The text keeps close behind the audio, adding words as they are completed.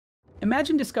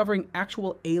Imagine discovering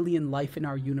actual alien life in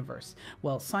our universe.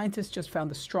 Well, scientists just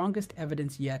found the strongest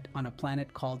evidence yet on a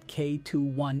planet called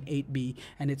K218b,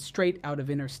 and it's straight out of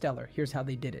Interstellar. Here's how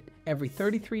they did it. Every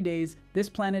 33 days, this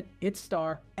planet, its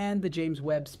star, and the James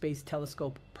Webb Space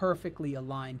Telescope perfectly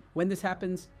align. When this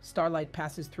happens, starlight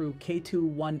passes through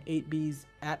K218b's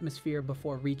atmosphere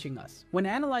before reaching us. When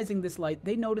analyzing this light,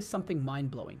 they noticed something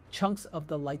mind-blowing. Chunks of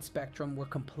the light spectrum were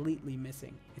completely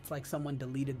missing. It's like someone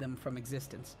deleted them from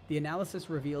existence. The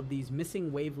analysis revealed these missing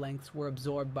wavelengths were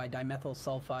absorbed by dimethyl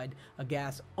sulfide, a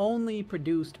gas only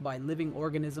produced by living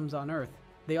organisms on Earth.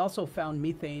 They also found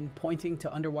methane, pointing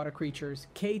to underwater creatures.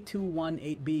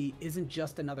 K218b isn't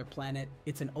just another planet,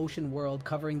 it's an ocean world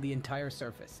covering the entire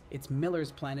surface. It's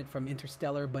Miller's planet from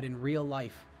Interstellar, but in real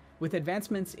life. With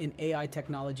advancements in AI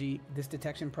technology, this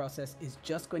detection process is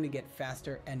just going to get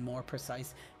faster and more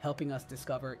precise, helping us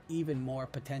discover even more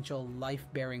potential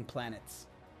life-bearing planets.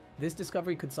 This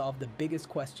discovery could solve the biggest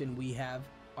question we have: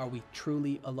 are we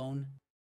truly alone?